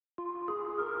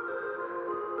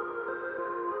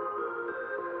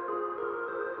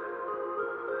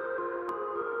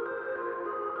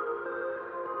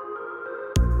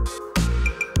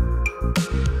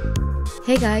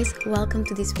Hey guys, welcome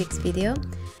to this week's video.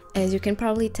 As you can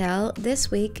probably tell, this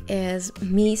week is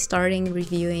me starting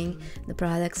reviewing the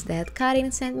products that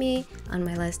Karin sent me on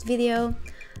my last video.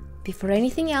 Before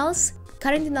anything else,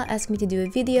 Karin did not ask me to do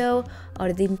a video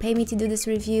or didn't pay me to do this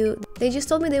review. They just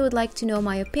told me they would like to know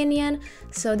my opinion,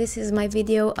 so this is my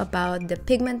video about the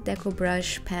Pigment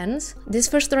DecoBrush pens. This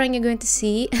first drawing you're going to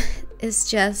see is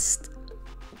just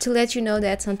to let you know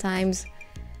that sometimes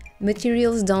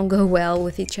materials don't go well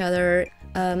with each other.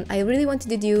 I really wanted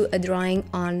to do a drawing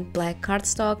on black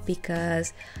cardstock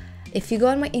because if you go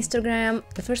on my Instagram,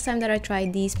 the first time that I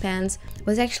tried these pens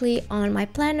was actually on my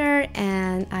planner,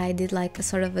 and I did like a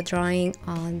sort of a drawing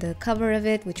on the cover of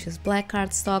it, which was black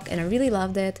cardstock, and I really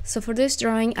loved it. So for this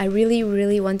drawing, I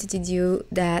really wanted to do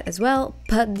that as well,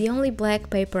 but the only black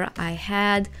paper I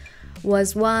had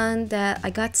was one that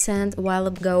I got sent a while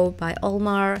ago by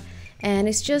Olmar, and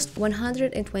it's just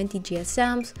 120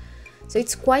 GSMs, so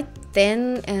it's quite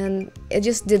thin and it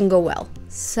just didn't go well.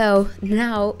 So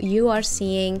now you are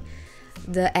seeing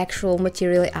the actual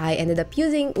material I ended up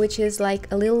using, which is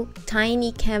like a little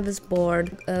tiny canvas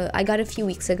board I got a few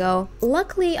weeks ago.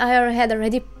 Luckily I had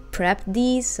already prepped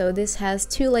these, so this has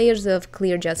 2 layers of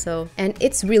clear gesso and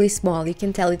it's really small. You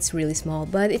can tell it's really small,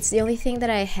 but it's the only thing that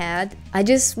I had. I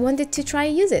just wanted to try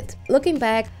use it. Looking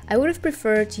back, I would have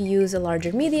preferred to use a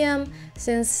larger medium,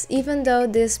 since even though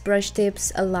this brush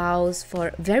tips allows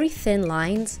for very thin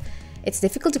lines, it's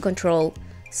difficult to control.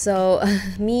 So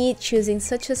me choosing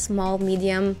such a small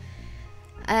medium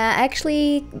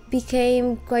actually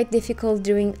became quite difficult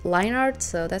doing line art,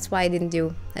 so that's why I didn't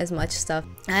do as much stuff.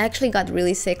 I actually got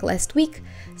really sick last week,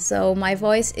 so my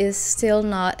voice is still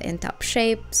not in top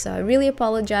shape, so I really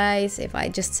apologize if I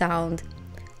just sound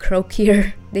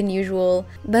croakier than usual.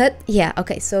 But yeah,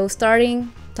 okay, so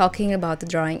talking about the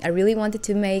drawing, I really wanted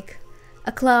to make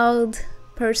a cloud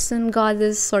person,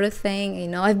 goddess sort of thing. You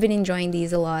know, I've been enjoying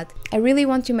these a lot. I really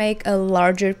want to make a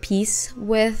larger piece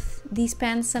with these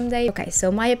pens someday. Okay,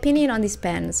 so my opinion on these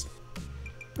pens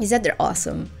is that they're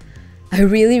awesome. I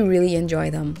really enjoy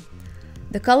them.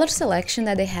 The color selection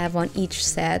that they have on each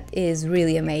set is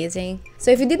really amazing.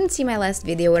 So if you didn't see my last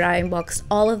video where I unboxed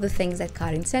all of the things that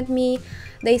Karin sent me,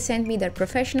 they sent me their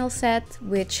professional set,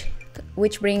 which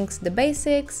brings the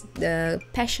basics, the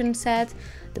passion set,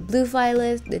 the blue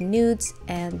violet, the nudes,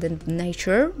 and the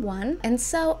nature one. And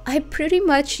so I pretty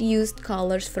much used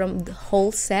colors from the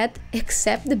whole set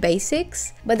except the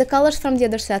basics, but the colors from the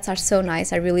other sets are so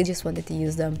nice, I really just wanted to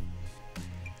use them.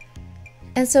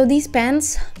 And so these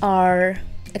pens are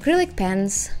acrylic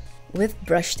pens with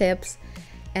brush tips,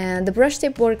 and the brush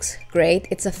tip works great.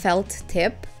 It's a felt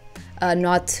tip,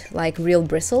 not like real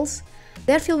bristles.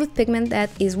 They're filled with pigment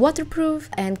that is waterproof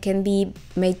and can be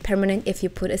made permanent if you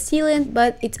put a sealant,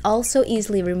 but it's also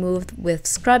easily removed with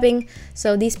scrubbing.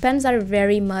 So these pens are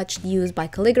very much used by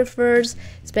calligraphers,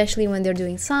 especially when they're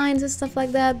doing signs and stuff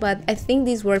like that, but I think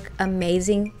these work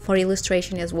amazing for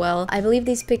illustration as well. I believe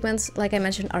these pigments, like I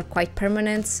mentioned, are quite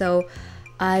permanent, so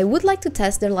I would like to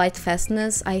test their light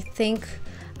fastness. I think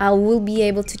I will be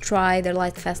able to try their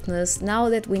light fastness now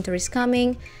that winter is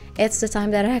coming. It's the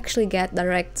time that I actually get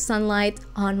direct sunlight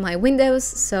on my windows,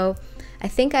 so I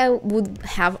think I would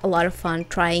have a lot of fun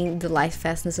trying the light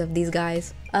fastness of these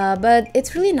guys. But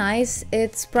it's really nice.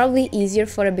 It's probably easier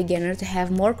for a beginner to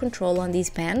have more control on these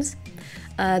pens.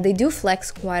 They do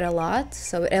flex quite a lot,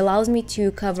 so it allows me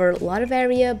to cover a lot of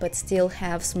area but still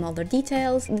have smaller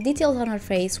details. The details on her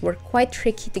face were quite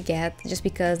tricky to get just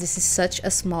because this is such a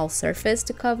small surface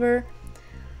to cover,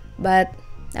 but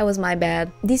that was my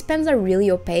bad. These pens are really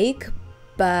opaque,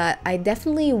 but I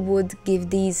definitely would give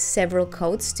these several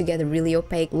coats to get a really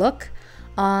opaque look.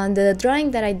 On the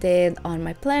drawing that I did on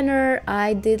my planner,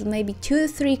 I did maybe 2 to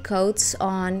 3 coats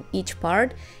on each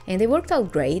part, and they worked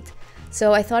out great.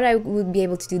 So I thought I would be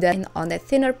able to do that on that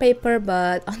thinner paper,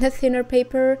 but on that thinner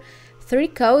paper, 3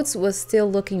 coats was still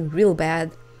looking real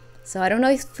bad. So I don't know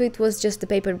if it was just the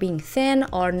paper being thin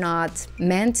or not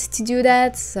meant to do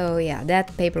that. So yeah,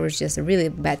 that paper was just a really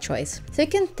bad choice. So you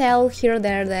can tell here or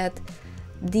there that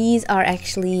these are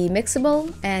actually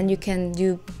mixable and you can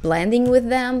do blending with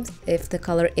them if the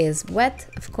color is wet,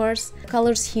 of course. The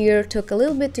colors here took a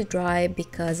little bit to dry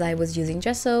because I was using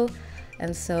gesso,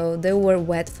 and so they were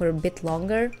wet for a bit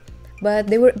longer, but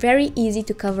they were very easy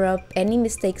to cover up any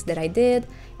mistakes that I did.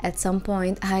 At some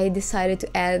point I decided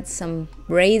to add some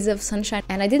rays of sunshine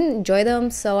and I didn't enjoy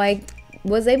them, so I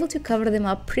was able to cover them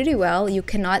up pretty well. You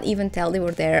cannot even tell they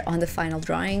were there on the final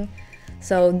drawing.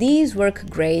 So these work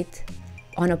great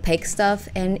on opaque stuff,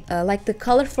 and like the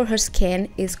color for her skin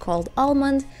is called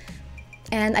almond,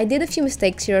 And I did a few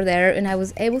mistakes here or there, and I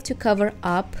was able to cover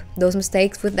up those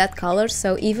mistakes with that color.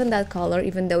 So even that color,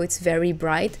 even though it's very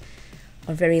bright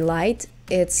or very light,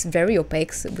 it's very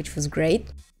opaque, which was great.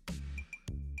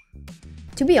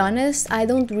 To be honest, I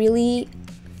don't really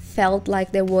felt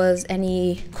like there was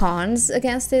any cons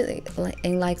against it,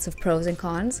 in likes of pros and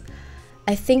cons.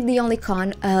 I think the only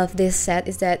con of this set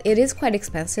is that it is quite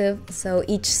expensive. So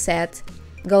each set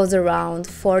goes around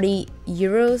 40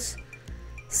 euros.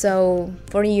 So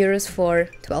 40 euros for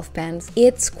 12 pens.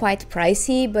 It's quite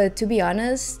pricey, but to be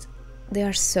honest, they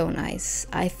are so nice.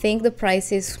 I think the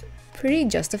price is pretty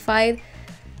justified,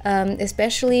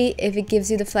 especially if it gives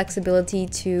you the flexibility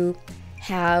to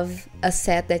have a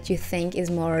set that you think is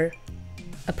more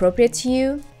appropriate to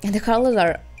you. And the colors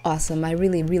are awesome. I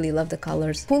really love the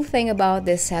colors. Cool thing about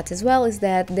this set as well is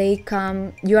that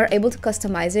you are able to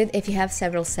customize it if you have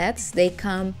several sets. They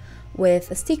come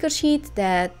with a sticker sheet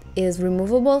that is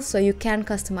removable, so you can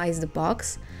customize the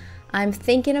box. I'm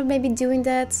thinking of maybe doing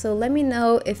that, so let me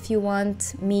know if you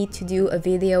want me to do a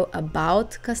video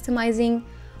about customizing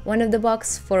one of the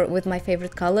boxes with my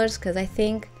favorite colors, because I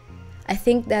think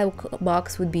that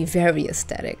box would be very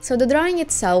aesthetic. So the drawing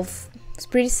itself is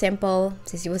pretty simple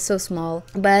since it was so small,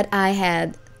 but I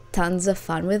had tons of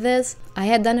fun with this. I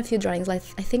had done a few drawings, like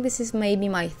I think this is maybe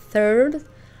my third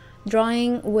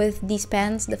drawing with these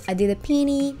pens. I did a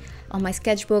peony on my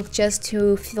sketchbook just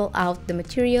to fill out the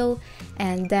material,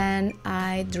 and then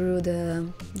I drew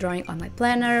the drawing on my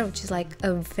planner, which is like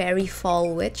a very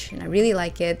fall witch, and I really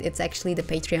like it. It's actually the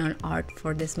Patreon art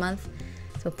for this month,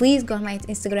 so please go on my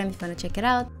Instagram if you want to check it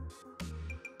out.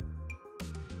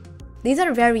 These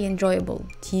are very enjoyable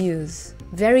to use,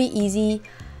 very easy.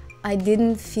 I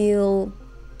didn't feel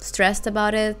stressed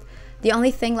about it. The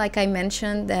only thing, like I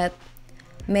mentioned, that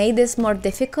made this more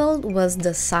difficult was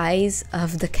the size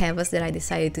of the canvas that I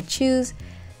decided to choose,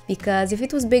 because if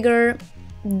it was bigger,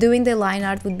 doing the line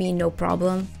art would be no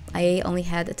problem. I only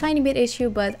had a tiny bit issue,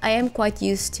 but I am quite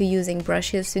used to using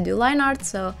brushes to do line art,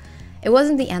 so it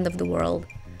wasn't the end of the world.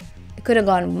 It could have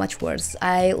gone much worse.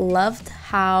 I loved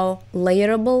how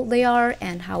layerable they are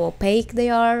and how opaque they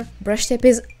are. Brush tip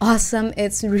is awesome.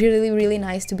 It's really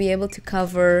nice to be able to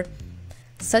cover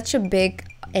such a big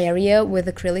area with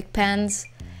acrylic pens,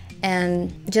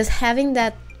 and just having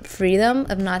that freedom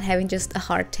of not having just a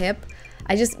hard tip.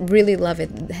 I just really love it.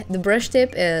 The brush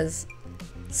tip is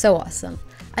so awesome.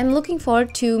 I'm looking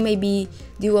forward to maybe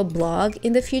do a blog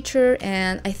in the future,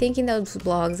 and I think in those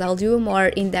blogs I'll do a more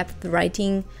in-depth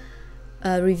writing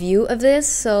review of this,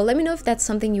 so let me know if that's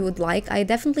something you would like. I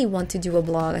definitely want to do a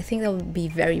blog. I think that would be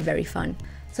very fun.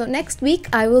 So next week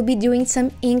I will be doing some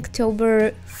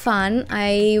Inktober fun.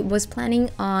 I was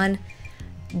planning on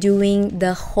doing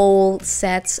the whole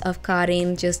sets of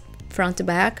Karin just front to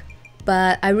back,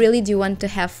 but I really do want to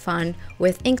have fun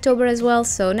with Inktober as well.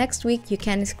 So next week you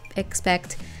can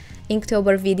expect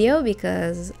Inktober video,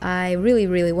 because I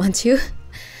really want to.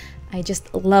 I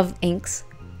just love inks.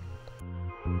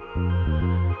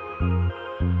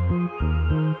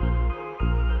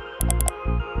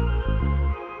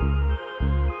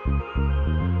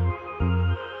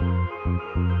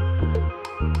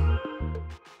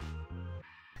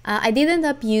 I did end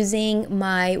up using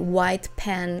my white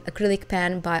pen, acrylic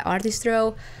pen by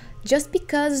Artistro, just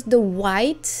because the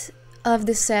white of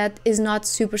the set is not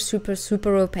super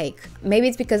opaque. Maybe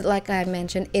it's because, like I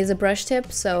mentioned, it's a brush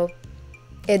tip, so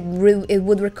it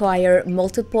would require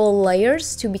multiple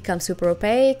layers to become super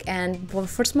opaque, and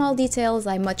for small details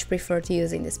I much prefer to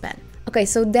using this pen. Okay,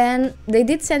 so then they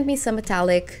did send me some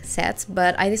metallic sets,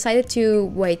 but I decided to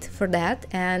wait for that,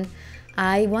 and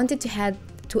I wanted to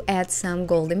add some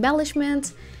gold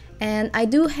embellishment, and I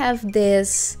do have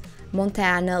this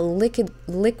Montana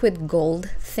liquid gold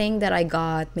thing that I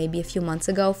got maybe a few months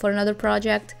ago for another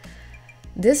project.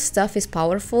 This stuff is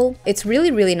powerful. It's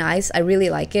really nice. I really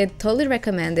like it. Totally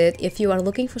recommend it if you are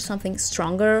looking for something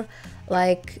stronger.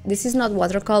 Like, this is not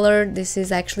watercolor, this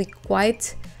is actually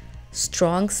quite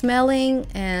strong smelling,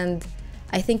 and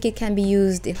I think it can be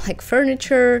used in like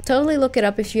furniture. Totally look it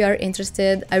up if you are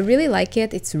interested. I really like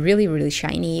it. It's really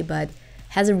shiny, but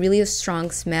has a really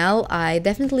strong smell. I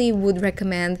definitely would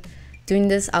recommend doing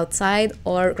this outside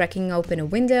or cracking open a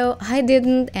window. I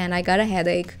didn't, and I got a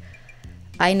headache.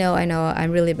 I know,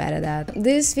 I'm really bad at that.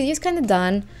 This video is kind of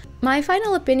done. My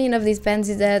final opinion of these pens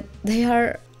is that they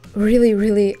are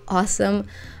really awesome.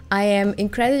 I am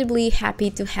incredibly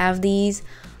happy to have these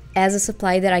as a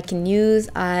supply that I can use.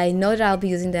 I know that I'll be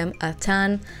using them a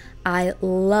ton. I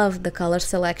love the color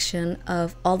selection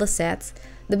of all the sets.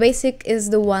 The basic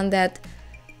is the one that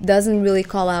doesn't really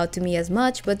call out to me as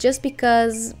much, but just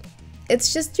because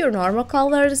it's just your normal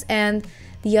colors, and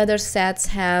The other sets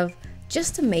have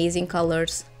just amazing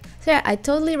colors. So yeah, I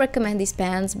totally recommend these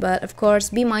pens, but of course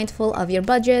be mindful of your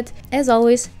budget. As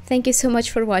always, thank you so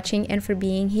much for watching and for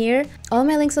being here. All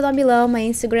my links are down below, my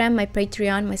Instagram, my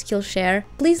Patreon, my Skillshare.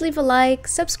 Please leave a like,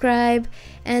 subscribe,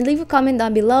 and leave a comment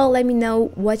down below. Let me know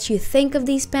what you think of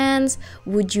these pens.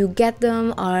 Would you get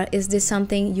them, or is this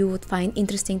something you would find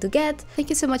interesting to get? Thank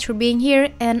you so much for being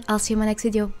here, and I'll see you in my next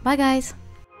video. Bye guys!